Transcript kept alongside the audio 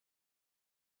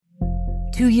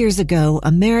2 years ago,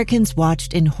 Americans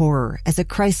watched in horror as a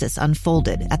crisis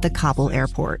unfolded at the Kabul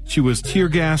airport. She was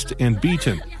tear-gassed and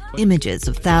beaten. Images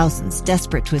of thousands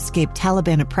desperate to escape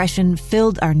Taliban oppression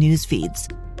filled our news feeds.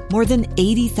 More than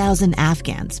 80,000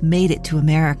 Afghans made it to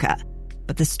America.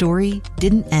 But the story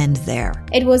didn't end there.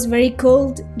 It was very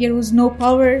cold. There was no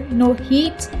power, no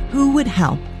heat. Who would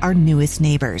help our newest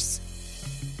neighbors?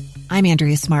 I'm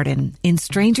Andrea Smartin. In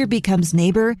Stranger Becomes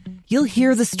Neighbor, you'll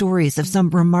hear the stories of some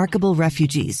remarkable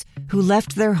refugees who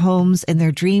left their homes and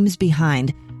their dreams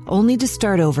behind, only to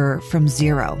start over from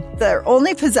zero. Their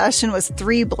only possession was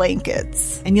 3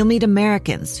 blankets. And you'll meet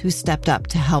Americans who stepped up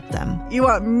to help them. You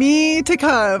want me to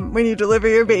come when you deliver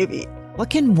your baby. What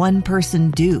can one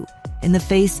person do in the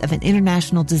face of an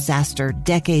international disaster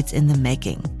decades in the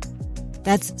making?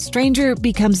 That's Stranger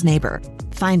Becomes Neighbor.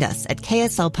 Find us at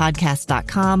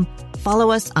kslpodcast.com.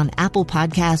 Follow us on Apple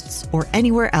Podcasts or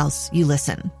anywhere else you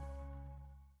listen.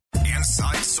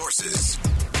 Inside Sources.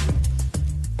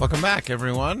 Welcome back,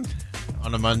 everyone.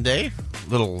 On a Monday,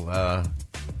 little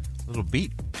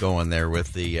beat going there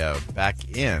with the back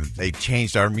end. They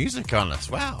changed our music on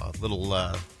us. Wow, a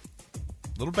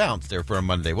little bounce there for a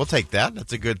Monday. We'll take that.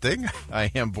 That's a good thing.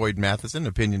 I am Boyd Matheson,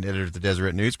 opinion editor at the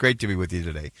Deseret News. Great to be with you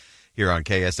today here on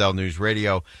KSL News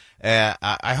Radio.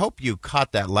 I hope you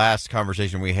caught that last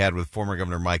conversation we had with former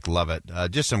Governor Mike Lovett.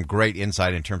 Just some great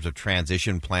insight in terms of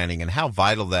transition planning and how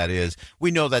vital that is.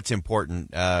 We know that's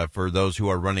important for those who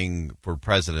are running for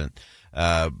president,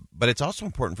 but it's also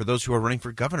important for those who are running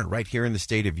for governor right here in the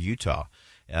state of Utah.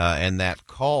 And that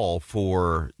call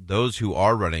for those who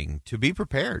are running to be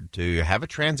prepared, to have a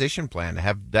transition plan, to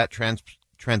have that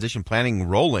transition planning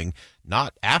rolling,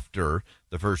 not after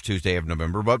the first Tuesday of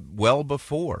November, but well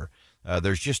before.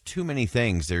 There's just too many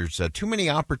things. There's too many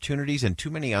opportunities and too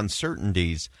many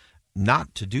uncertainties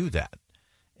not to do that.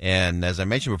 And as I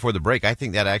mentioned before the break, I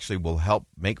think that actually will help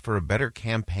make for a better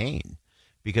campaign.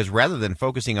 Because rather than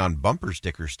focusing on bumper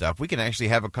sticker stuff, we can actually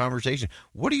have a conversation.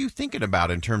 What are you thinking about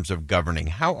in terms of governing?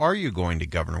 How are you going to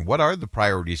govern? What are the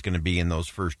priorities going to be in those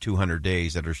first 200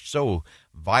 days that are so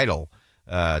vital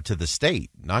to the state,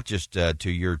 not just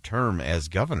to your term as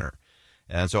governor?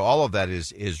 And so all of that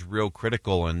is real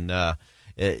critical, and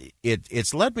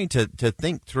it's led me to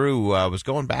think through. I was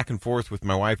going back and forth with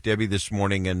my wife Debbie this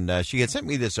morning, and she had sent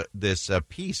me this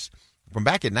piece from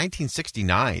back in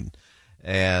 1969,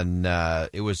 and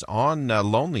it was on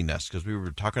loneliness, because we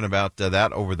were talking about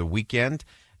that over the weekend.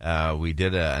 We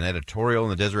did an editorial in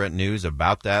the Deseret News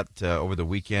about that over the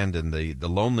weekend, and the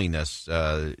loneliness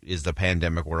is the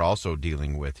pandemic we're also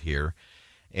dealing with here.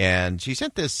 And she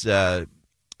sent this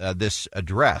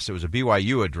address. It was a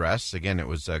BYU address. Again, it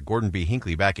was Gordon B.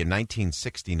 Hinckley back in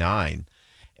 1969.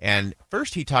 And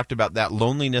first he talked about that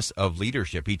loneliness of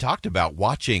leadership. He talked about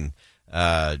watching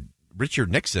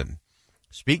Richard Nixon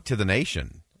speak to the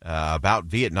nation about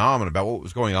Vietnam and about what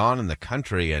was going on in the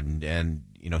country. And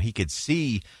you know, he could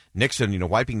see Nixon,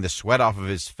 wiping the sweat off of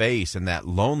his face, and that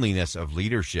loneliness of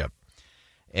leadership.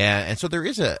 And so there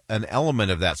is an element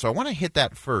of that. So I want to hit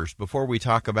that first before we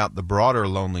talk about the broader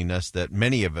loneliness that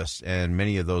many of us and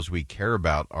many of those we care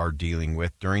about are dealing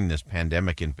with during this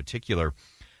pandemic in particular.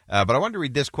 But I wanted to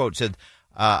read this quote. It said,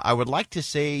 I would like to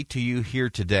say to you here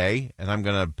today, and I'm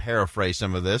going to paraphrase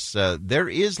some of this, there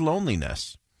is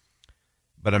loneliness,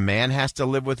 but a man has to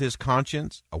live with his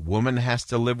conscience. A woman has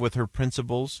to live with her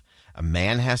principles. A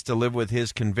man has to live with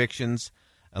his convictions.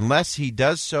 Unless he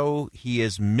does so, he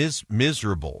is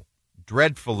miserable,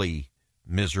 dreadfully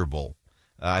miserable.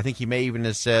 I think he may even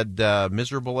have said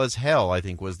miserable as hell, I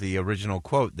think was the original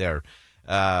quote there.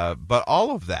 But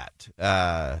all of that,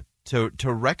 to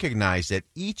recognize that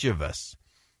each of us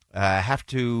have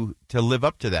to live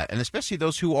up to that, and especially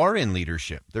those who are in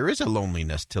leadership. There is a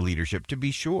loneliness to leadership, to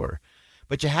be sure,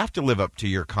 but you have to live up to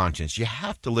your conscience. You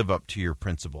have to live up to your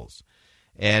principles.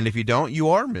 And if you don't, you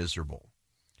are miserable.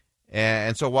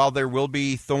 And so while there will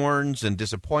be thorns and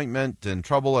disappointment and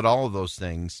trouble at all of those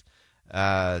things,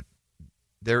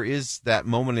 there is that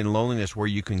moment in loneliness where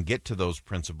you can get to those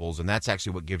principles, and that's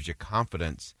actually what gives you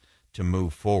confidence to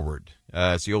move forward.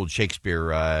 It's the old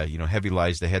Shakespeare, heavy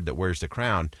lies the head that wears the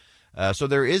crown. So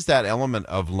there is that element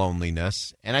of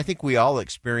loneliness, and I think we all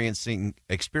experience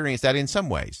that in some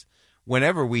ways.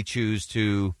 Whenever we choose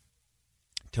to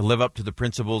live up to the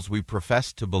principles we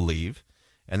profess to believe,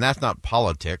 and that's not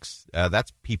politics,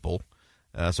 that's people.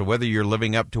 So whether you're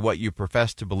living up to what you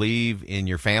profess to believe in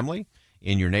your family,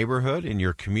 in your neighborhood, in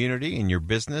your community, in your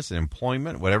business,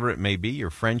 employment, whatever it may be, your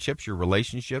friendships, your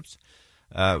relationships,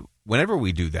 whenever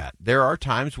we do that, there are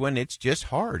times when it's just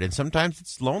hard, and sometimes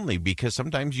it's lonely because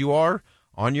sometimes you are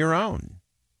on your own.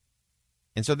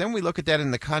 And so then we look at that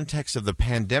in the context of the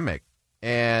pandemic.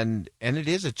 and it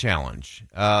is a challenge.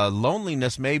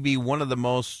 Loneliness may be one of the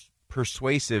most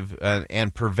persuasive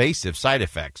and pervasive side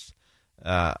effects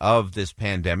of this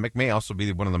pandemic, may also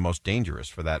be one of the most dangerous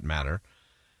for that matter.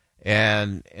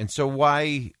 And so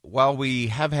while we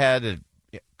have had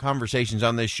conversations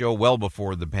on this show well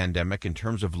before the pandemic in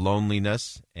terms of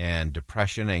loneliness and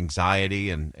depression, anxiety,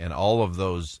 and all of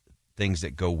those things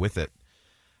that go with it,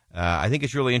 I think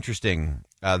it's really interesting.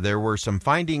 There were some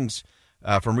findings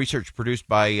from research produced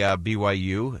by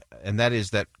BYU, and that is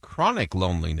that chronic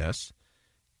loneliness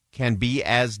can be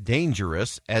as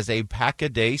dangerous as a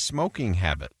pack-a-day smoking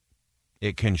habit.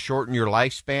 It can shorten your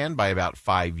lifespan by about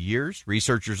 5 years.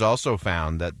 Researchers also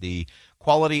found that the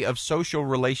quality of social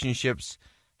relationships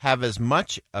have as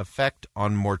much effect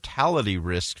on mortality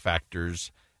risk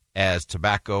factors as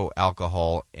tobacco,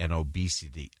 alcohol, and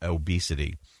obesity.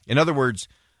 In other words,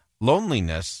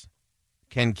 loneliness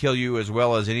can kill you as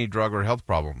well as any drug or health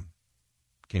problem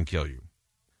can kill you.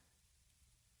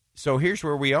 So here's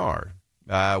where we are.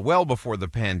 Well before the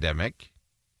pandemic,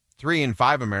 3 in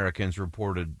 5 Americans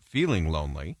reported feeling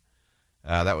lonely.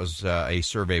 That was a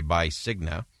survey by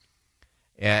Cigna.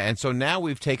 And so now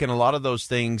we've taken a lot of those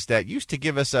things that used to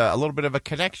give us a little bit of a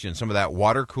connection. Some of that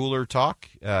water cooler talk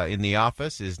in the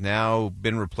office has now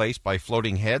been replaced by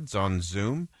floating heads on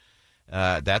Zoom.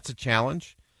 That's a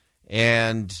challenge.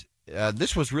 And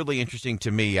this was really interesting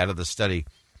to me out of the study,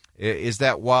 is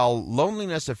that while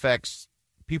loneliness affects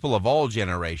people of all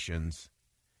generations,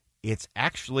 it's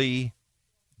actually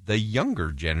the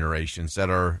younger generations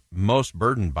that are most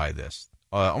burdened by this.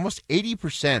 Almost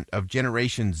 80% of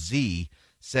Generation Z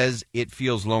says it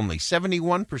feels lonely.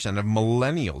 71% of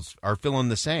millennials are feeling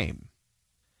the same.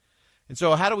 And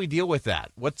so how do we deal with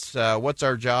that? What's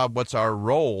our job? What's our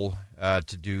role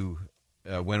to do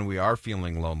when we are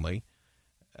feeling lonely?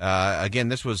 Again,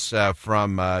 this was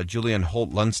from Julianne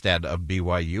Holt-Lundstad of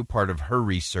BYU, part of her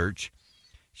research.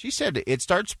 She said it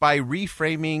starts by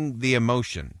reframing the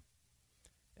emotion.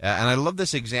 And I love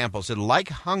this example. It said, like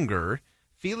hunger,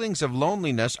 feelings of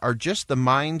loneliness are just the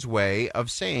mind's way of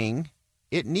saying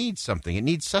it needs something. It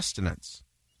needs sustenance.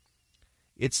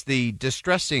 It's the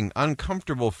distressing,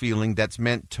 uncomfortable feeling that's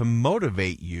meant to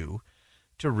motivate you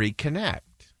to reconnect.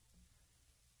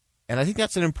 And I think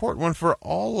that's an important one for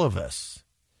all of us.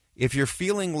 If you're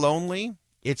feeling lonely,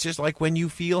 it's just like when you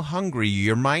feel hungry.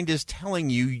 Your mind is telling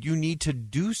you you need to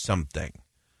do something.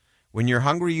 When you're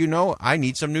hungry, you know, I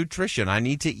need some nutrition. I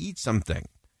need to eat something.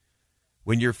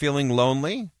 When you're feeling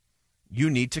lonely, you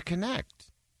need to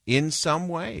connect in some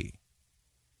way.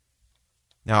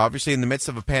 Now, obviously, in the midst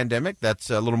of a pandemic, that's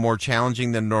a little more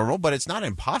challenging than normal, but it's not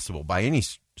impossible by any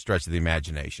stretch of the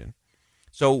imagination.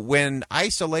 So when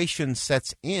isolation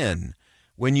sets in,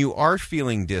 when you are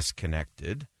feeling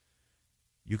disconnected,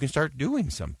 you can start doing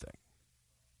something.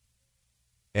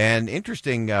 And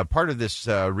interesting, part of this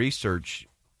research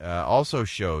also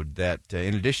showed that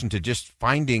in addition to just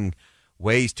finding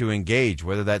ways to engage,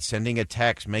 whether that's sending a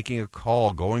text, making a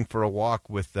call, going for a walk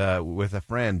with a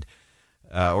friend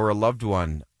or a loved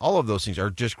one, all of those things are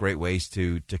just great ways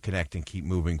to connect and keep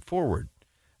moving forward.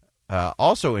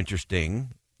 Also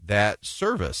interesting that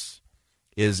service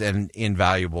is an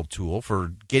invaluable tool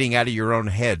for getting out of your own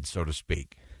head, so to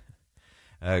speak.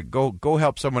 Go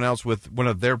help someone else with one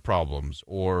of their problems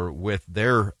or with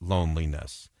their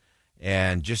loneliness,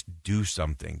 and just do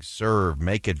something. Serve,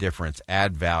 make a difference,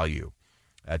 add value.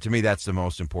 To me, that's the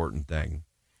most important thing.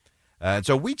 And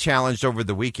so we challenged over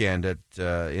the weekend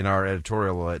in our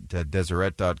editorial at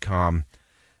Deseret.com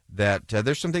that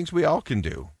there's some things we all can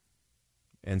do.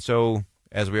 And so,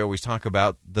 as we always talk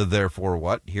about the therefore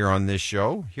what here on this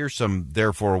show, here's some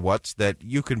therefore whats that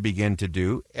you can begin to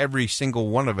do. Every single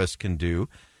one of us can do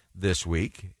this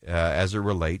week as it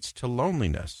relates to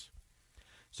loneliness.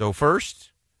 So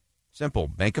first,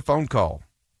 simple, make a phone call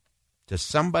to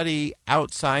somebody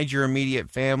outside your immediate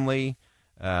family,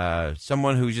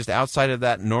 someone who's just outside of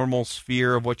that normal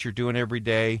sphere of what you're doing every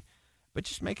day. But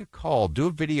just make a call, do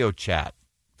a video chat,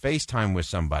 FaceTime with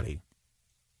somebody.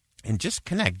 And just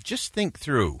connect. Just think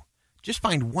through. Just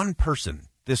find one person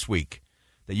this week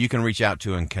that you can reach out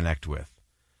to and connect with.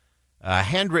 A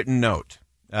handwritten note.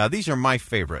 These are my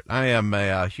favorite. I am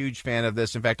a huge fan of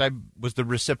this. In fact, I was the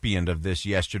recipient of this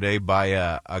yesterday by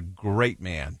a great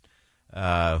man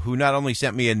who not only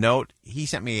sent me a note, he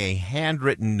sent me a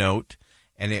handwritten note,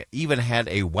 and it even had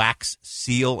a wax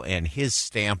seal and his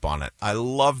stamp on it. I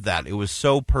love that. It was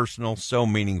so personal, so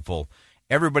meaningful.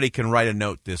 Everybody can write a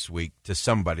note this week to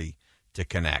somebody to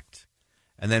connect.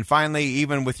 And then finally,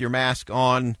 even with your mask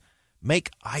on,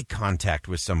 make eye contact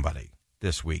with somebody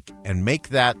this week and make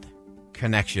that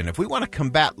connection. If we want to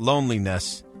combat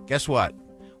loneliness, guess what?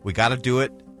 We got to do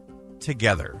it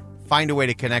together. Find a way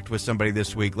to connect with somebody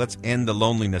this week. Let's end the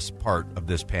loneliness part of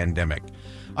this pandemic.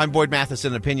 I'm Boyd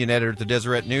Matheson, opinion editor at the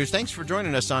Deseret News. Thanks for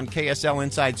joining us on KSL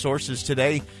Inside Sources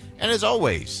today. And as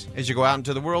always, as you go out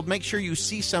into the world, make sure you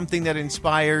see something that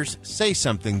inspires, say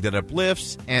something that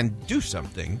uplifts, and do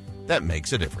something that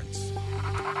makes a difference.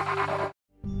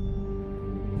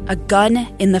 A gun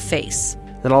in the face.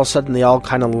 Then all of a sudden they all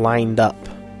kind of lined up.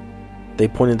 They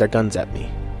pointed their guns at me.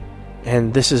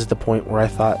 And this is the point where I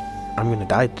thought, I'm going to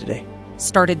die today.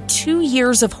 Started 2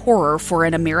 years of horror for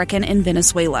an American in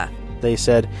Venezuela. They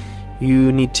said,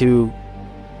 you need to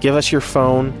give us your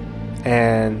phone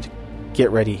and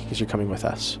get ready because you're coming with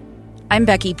us. I'm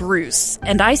Becky Bruce,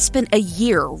 and I spent a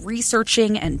year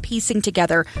researching and piecing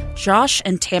together Josh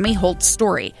and Tammy Holt's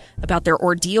story about their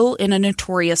ordeal in a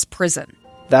notorious prison.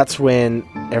 That's when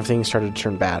everything started to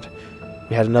turn bad.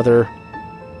 We had another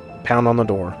pound on the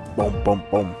door. Boom, boom,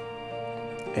 boom.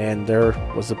 And there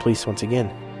was the police once again.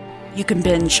 You can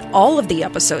binge all of the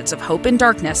episodes of Hope in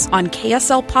Darkness on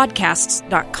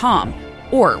KSLPodcasts.com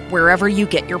or wherever you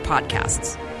get your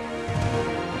podcasts.